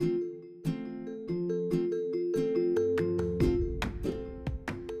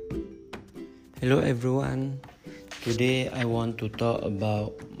Hello everyone. Today I want to talk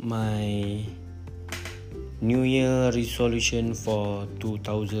about my New Year resolution for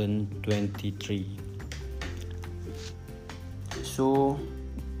 2023. So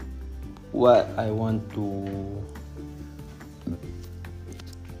what I want to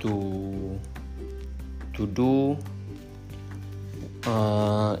do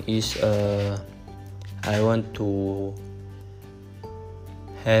is I want to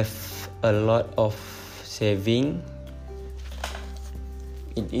have a lot of saving.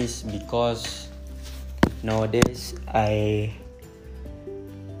 It is because nowadays I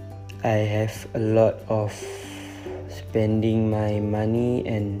have a lot of spending my money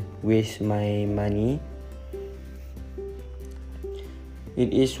and waste my money.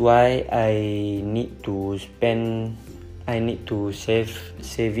 It is why I need to saving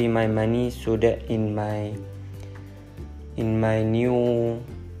my money so that in my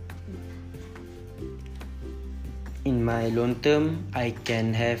long term I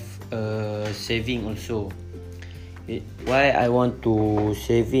can have saving also. Why I want to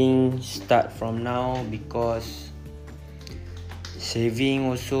saving start from now, because saving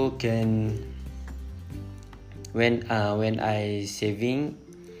also can, when I saving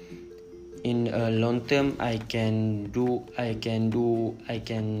in a long term, I can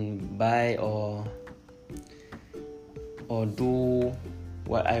buy or do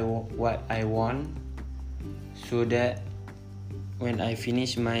what I want, so that when I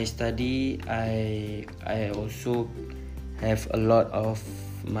finish my study, I also have a lot of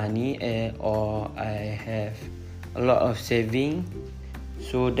money, or I have a lot of saving,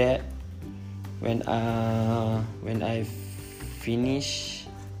 so that when I finish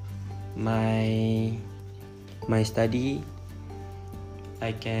my study,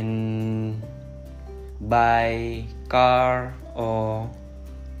 I can buy car or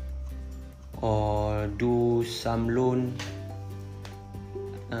do some loan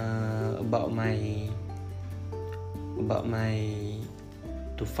about my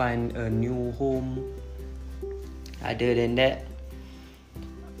to find a new home. Other than that,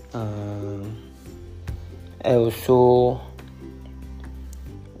 I also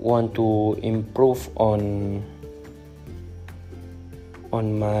want to improve on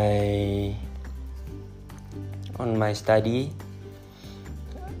my study,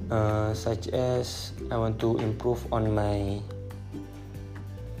 such as I want to improve on my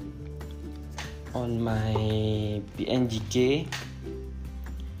PNGK.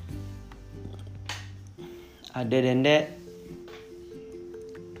 Other than that,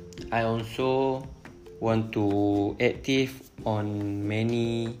 I also want to active on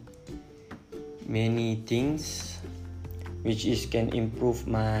many things which is can improve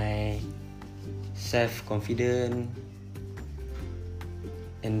my self-confidence,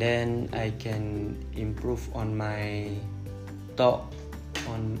 and then I can improve on my talk,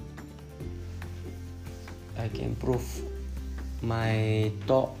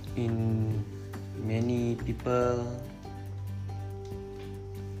 in many people.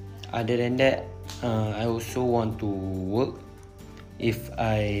 Other than that, I also want to work. If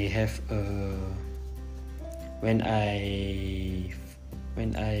I have when I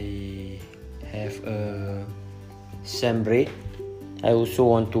have a sem break, I also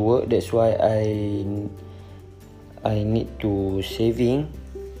want to work. That's why I need to saving.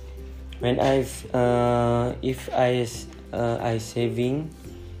 When if I saving,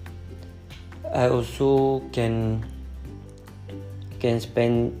 I also can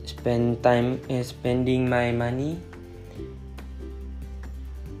spend time spending my money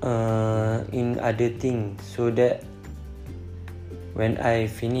in other things, so that when I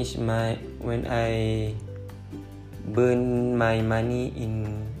burn my money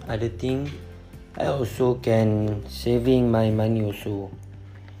in other thing, I also can saving my money also.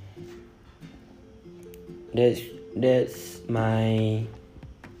 That's my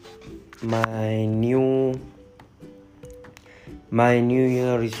new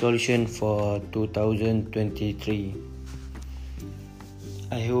year resolution for 2023.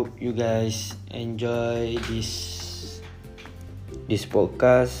 I hope you guys enjoy this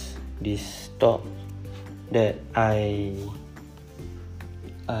podcast, this talk that I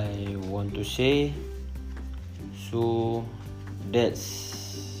want to say. So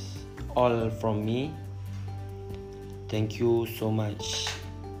that's all from me. Thank you so much.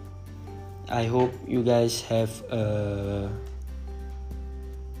 I hope you guys have a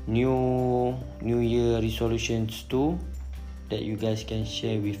new year resolutions too, that you guys can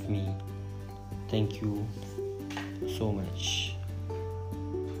share with me. Thank you so much.